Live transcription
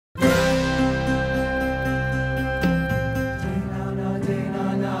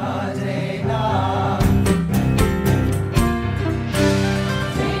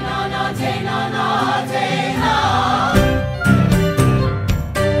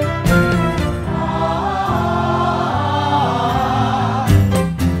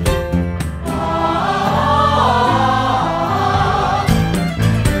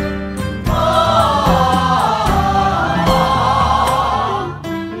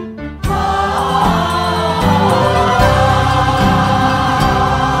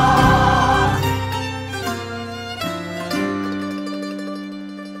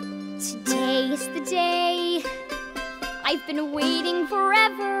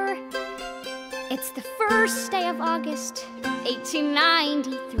It's the first day of August,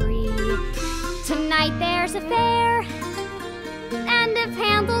 1893. Tonight there's a fair, and if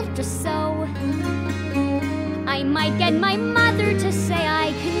handled just so, I might get my mother to say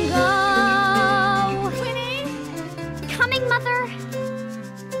I can go. Winnie? Coming, Mother.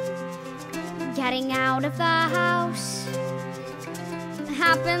 Getting out of the house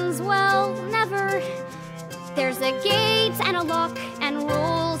happens, well, never. There's a gate and a lock and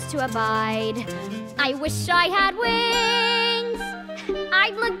rules to abide. I wish I had wings.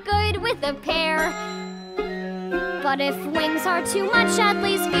 I'd look good with a pair. But if wings are too much, at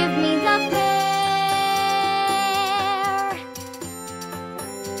least give me the pair.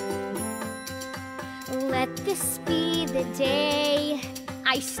 Let this be the day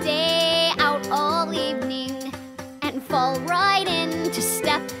I stay out all evening and fall right into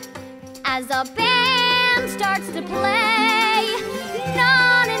step as a band starts to play.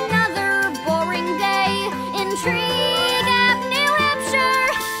 Not another boring day in Tree Gap, New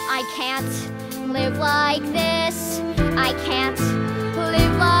Hampshire. I can't live like this. I can't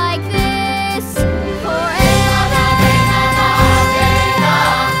live like this forever.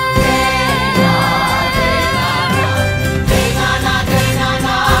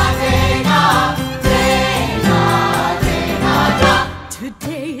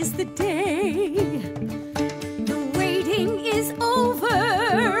 Today is the day. The waiting is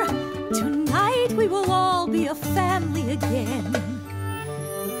over. Tonight we will all be a family again.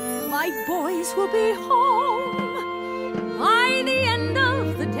 My boys will be home by the end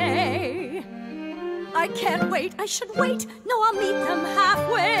of the day. I can't wait, I should wait. No, I'll meet them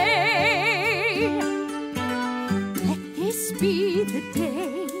halfway. Let this be the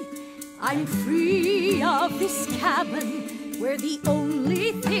day I'm free of this cabin, where the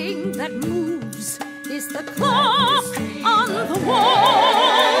only thing that moves is the clock on the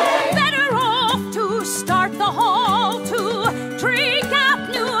wall. Better off to start the hall to Tree Gap,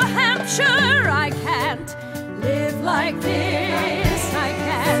 New Hampshire. I can't live like this. I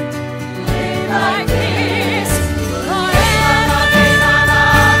can't live like this.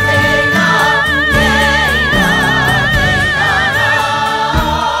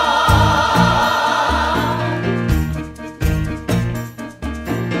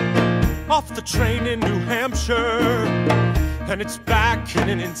 Off the train in New Hampshire, and it's back in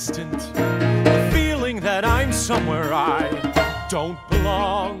an instant. The feeling that I'm somewhere I don't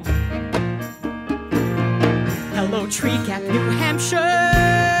belong. Hello, Tree Gap, New Hampshire.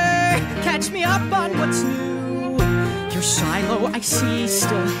 Catch me up on what's new. Your silo, I see,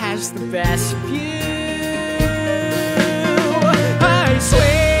 still has the best view. I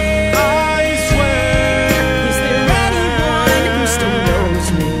swear.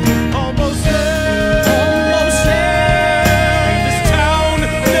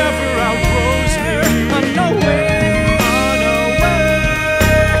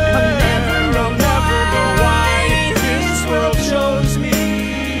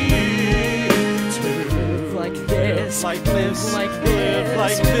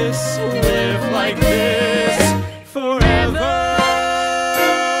 Live like this forever.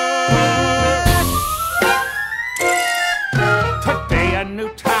 Today a new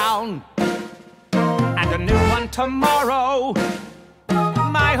town and a new one tomorrow.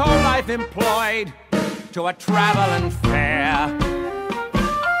 My whole life employed to a traveling fair.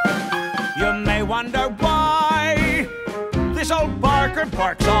 You may wonder why this old barker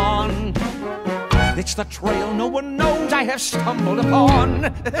barks on. It's the trail no one knows I have stumbled upon.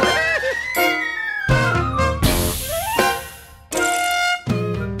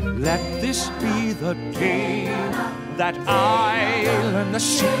 Let this be the day that I learn the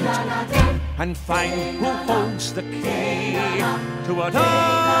secret and find who holds the key to what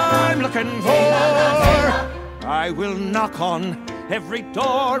I'm looking for. I will knock on every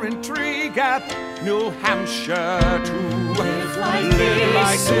door in Tree Gap, New Hampshire, to live like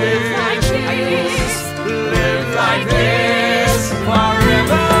this, live like this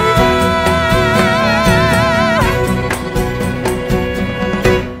forever.